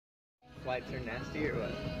Flights are nasty or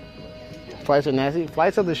what? Flights are nasty.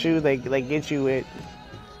 Flights are the shoes they get you with.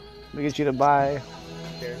 They get you to buy.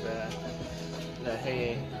 There's a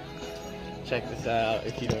hey, check this out.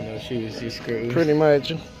 If you don't know shoes, you screwed. Pretty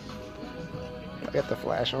much. I got the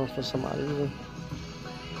flash on for some odd reason.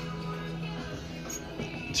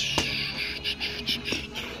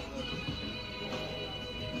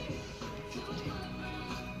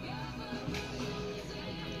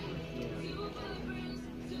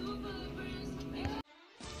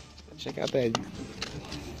 Check out that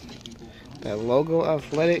logo,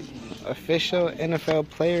 athletic official NFL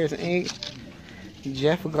Players Inc.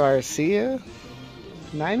 Jeff Garcia,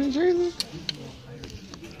 Niner jersey.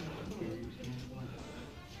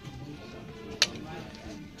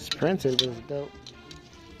 It's printed, but it's dope.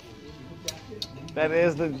 That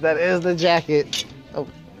is the jacket. Oh,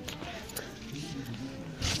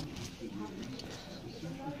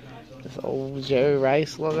 this old Jerry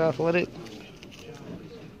Rice logo, athletic.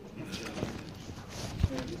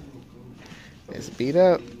 It's beat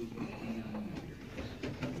up.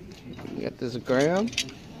 You got this gram.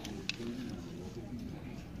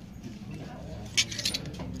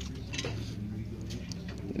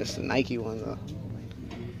 This is the Nike one though.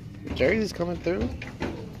 The jersey's coming through.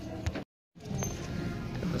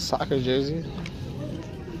 Got the soccer jersey.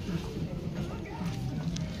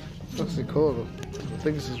 Looks cool. I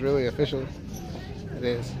think this is really official. It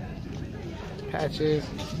is. Patches.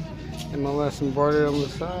 MLS embroidered on the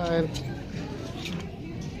side.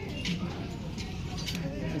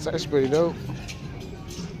 It's actually pretty dope.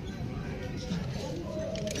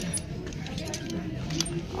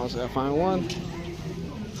 I also gotta find one.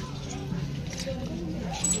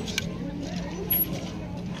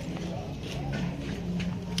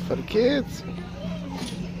 For the kids.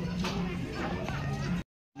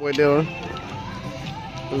 What we doing?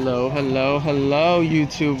 Hello, hello, hello,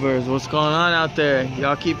 YouTubers. What's going on out there?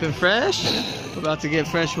 Y'all keeping fresh? We're about to get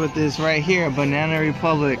fresh with this right here. Banana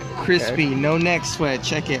Republic, crispy, okay. No neck sweat.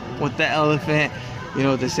 Check it with the elephant. You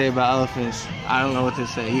know what they say about elephants? I don't know what they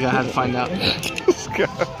say. You gotta have to find out. Let's go.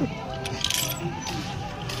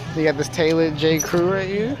 You got this tailored J. Crew right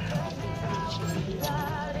here.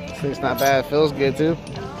 So it's not bad. It feels good too.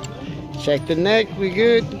 Check the neck. We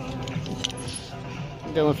good.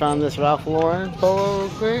 Dylan found this Ralph Lauren polo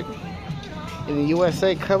real quick in the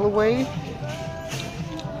USA colorway.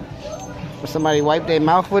 Somebody wiped their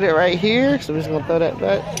mouth with it right here, so we're just gonna throw that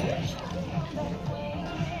back.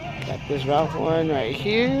 Got this Ralph Lauren right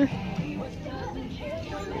here.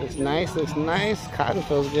 Looks nice, looks nice. Cotton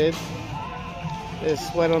feels good. There's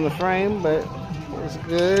sweat on the frame, but it's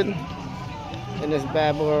good. And this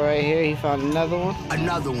bad boy right here, he found another one.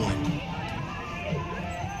 Another one.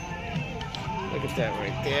 Look at that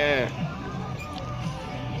right there.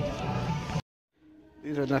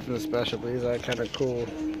 These are nothing special, but these are kind of cool.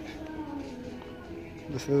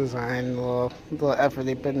 This design, the little effort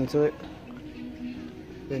they put into it.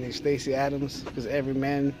 Then there's Stacey Adams, because every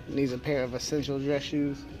man needs a pair of essential dress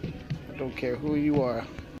shoes. I don't care who you are.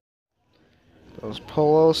 Those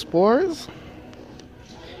Polo Sports.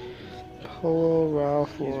 Polo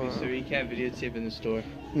Ralph Lauren. Excuse me, sir. You can't videotape in the store.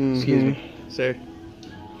 Mm-hmm. Excuse me, sir.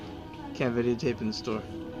 Can't videotape in the store.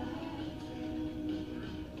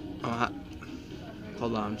 Oh,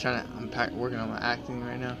 hold on, I'm working on my acting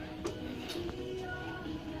right now.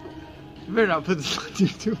 You better not put this on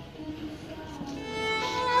YouTube.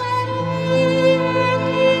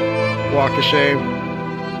 Walk of shame.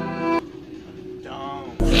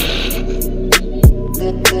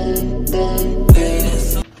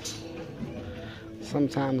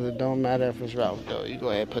 Sometimes it don't matter if it's Ralph though. You go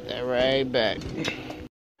ahead and put that right back.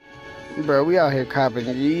 Bro, we out here copping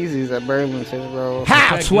Yeezys at Burlington, bro.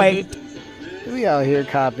 Halfway. We out here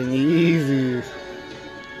copping Yeezys.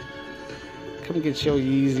 Come get your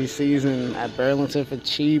Yeezy season at Burlington for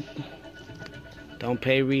cheap. Don't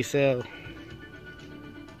pay resale.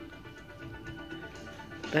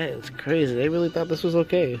 That is crazy. They really thought this was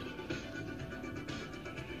okay.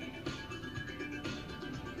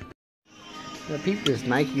 Now peep this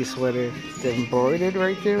Nike sweater. It's embroidered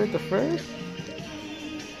right there at the front.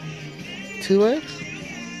 2X.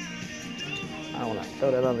 I don't want to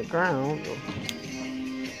throw that on the ground.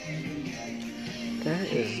 That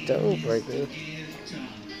is dope right there.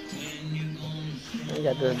 I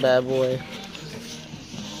got this bad boy.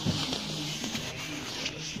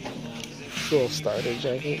 Cool starter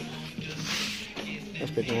jacket.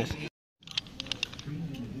 That's pretty nice.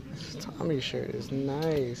 This Tommy shirt is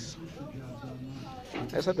nice.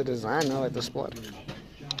 I just like the design. I like the spot.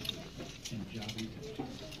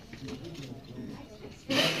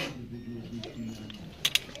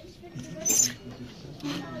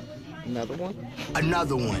 Another one?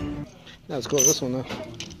 Another one. That's cool. This one though.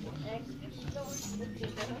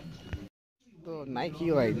 Little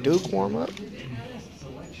Nike like Duke warm up.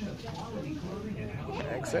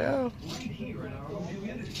 XL.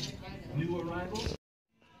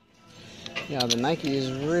 Yeah, the Nike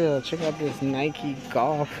is real. Check out this Nike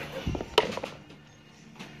Golf.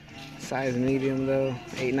 Size medium though,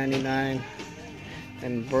 $8.99.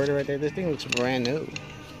 And border right there. This thing looks brand new.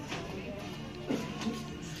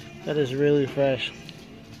 That is really fresh.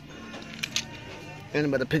 And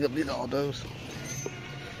I'm about to pick up these Aldos.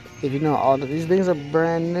 If you know, all of these things are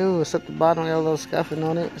brand new, except the bottom got a little scuffing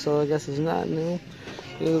on it, so I guess it's not new.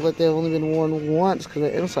 It looks like they've only been worn once because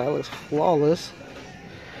the inside looks flawless.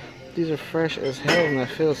 These are fresh as hell and they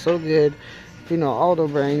feel so good. If you know Aldo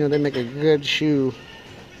brand, you know they make a good shoe.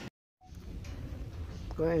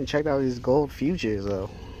 Go ahead and check out these gold futures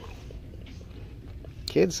though.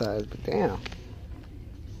 Kid size, but damn.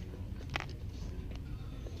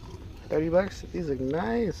 30 bucks? These look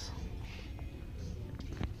nice.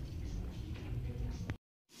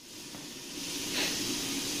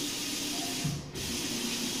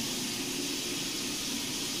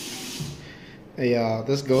 Hey y'all,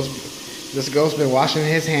 this ghost been washing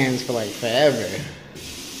his hands for like forever.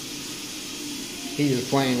 He's just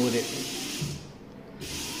playing with it.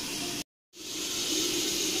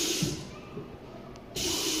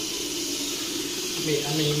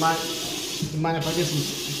 I mean, you mind if I get some?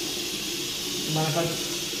 You mind if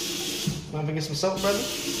I get some soap, brother?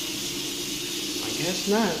 I guess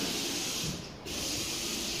not.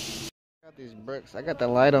 I got these bricks. I got the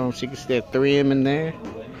light on so you can see that 3M in there.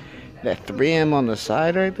 That 3M on the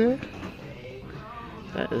side right there.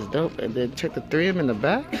 That is dope. And then check the 3M in the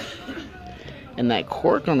back. And that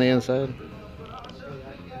cork on the inside.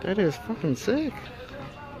 That is fucking sick.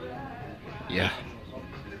 Yeah.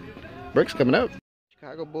 Bricks coming up.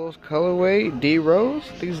 Chicago Bulls colorway D Rose.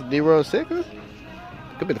 These D Rose 6s.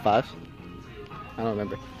 Could be the 5s. I don't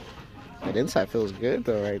remember. That inside feels good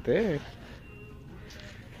though right there.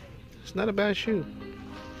 It's not a bad shoe.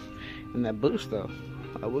 And that boost though.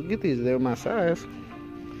 I will get these. They're my size.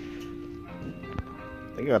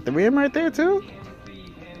 They got 3M right there too.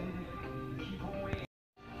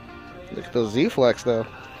 Look at those Z Flex though.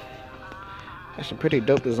 That's a pretty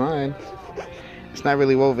dope design. It's not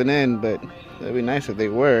really woven in, but that'd be nice if they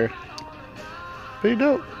were. Pretty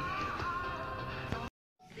dope.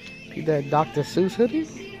 See that Dr. Seuss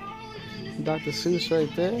hoodie? Dr. Seuss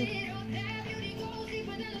right there.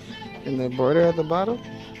 And the border at the bottom.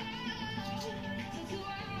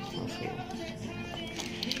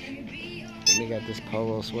 We got this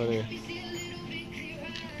polo sweater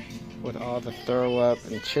with all the throw up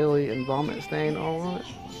and chili and vomit stain all on it.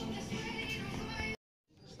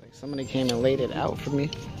 It's like somebody came and laid it out for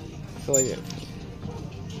me. I feel like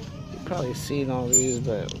you've probably seen all these,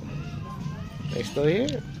 but they still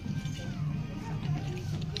here.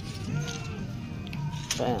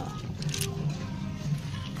 Bam.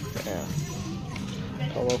 Bam.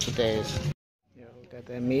 Polo for days. Yo, got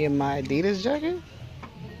that me and my Adidas jacket.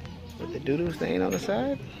 With the doo-doo stain on the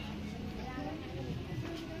side.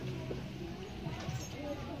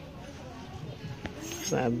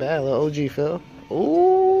 It's not bad, little OG Phil.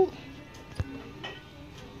 Ooh.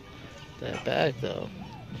 That bag though.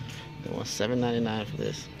 They want $7.99 for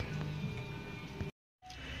this.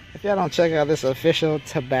 If y'all don't check out this official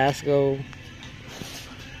Tabasco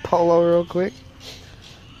polo real quick.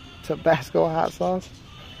 Tabasco hot sauce.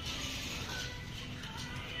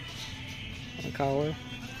 On the collar.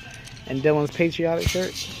 And Dylan's patriotic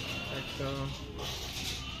shirt.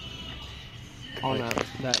 On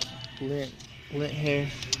that lit hair.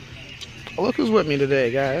 Oh, look who's with me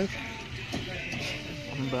today, guys.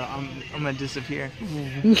 But I'm gonna disappear.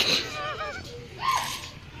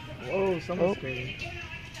 Whoa, someone's screaming.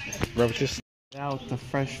 Roaches. Now with the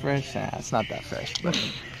fresh. Nah, it's not that fresh, but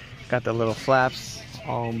got the little flaps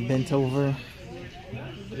all bent over.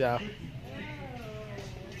 Yeah.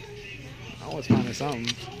 I always finding something.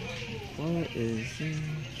 What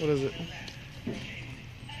is it?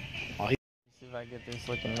 Oh, see if I get this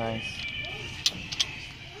looking nice.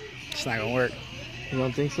 It's not gonna work. You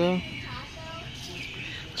don't think so?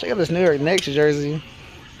 Check out this New York Knicks jersey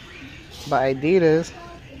by Adidas.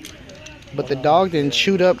 But the dog didn't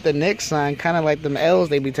shoot up the Knicks sign, kind of like them L's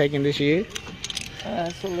they be taking this year.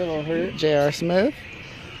 That's a little hurt. J.R. Smith.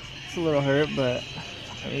 It's a little hurt, but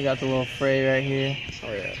you got the little fray right here.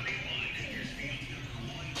 Oh yeah.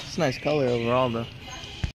 It's a nice color overall though.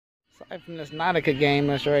 Aside from this Nautica game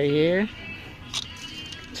that's right here,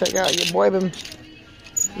 check out your boy been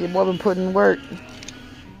putting work.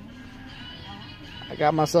 I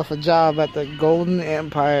got myself a job at the Golden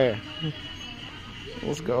Empire.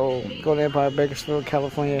 Let's go. Golden Empire, Bakersfield,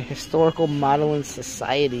 California. Historical Modeling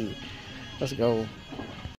Society. Let's go.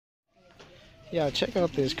 Yeah, check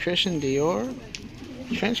out this Christian Dior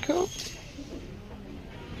trench coat.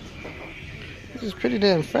 This is pretty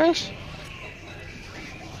damn fresh. It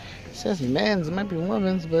says men's, it might be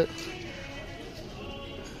women's, but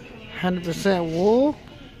 100% wool.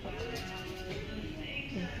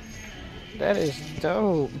 That is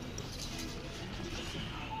dope.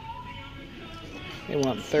 They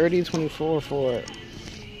want $30.24 for it.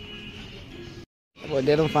 Boy,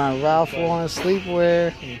 they don't find Ralph Lauren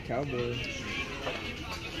sleepwear. Cowboys.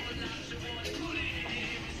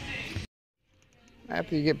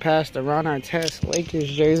 After you get past the Ron Artest Lakers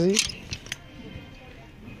jersey,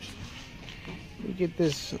 you get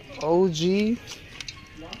this OG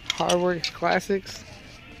Hardworks Classics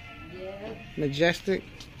Majestic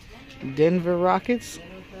Denver Rockets.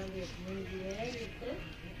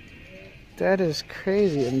 That is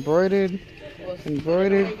crazy. Embroidered.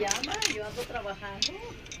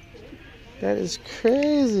 That is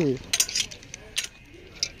crazy.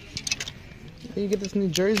 You get this New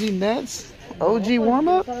Jersey Nets OG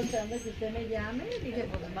warm-up. In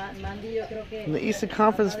the Eastern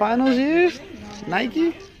Conference Finals years.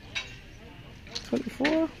 Nike.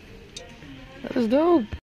 24. That is dope.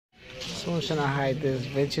 Someone should not hide this.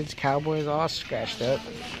 Vintage Cowboys all scratched up.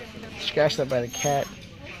 Scratched up by the cat.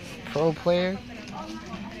 Pro player.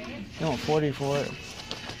 They want 40 for it.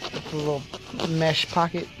 With a little mesh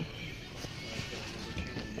pocket.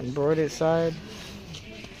 Embroidered side.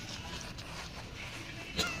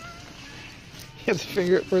 You have to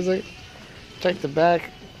finger it for a second. Check the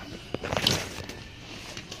back.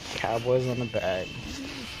 Cowboys on the back.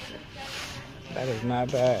 That is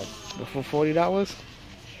not bad. But for $40?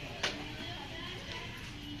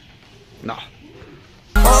 No.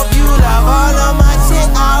 Hope you love all of my shit.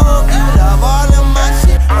 I hope you love all of my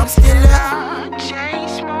shit. I'm still a chain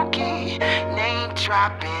smoking, name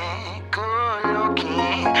dropping, good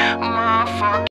looking, motherfucker.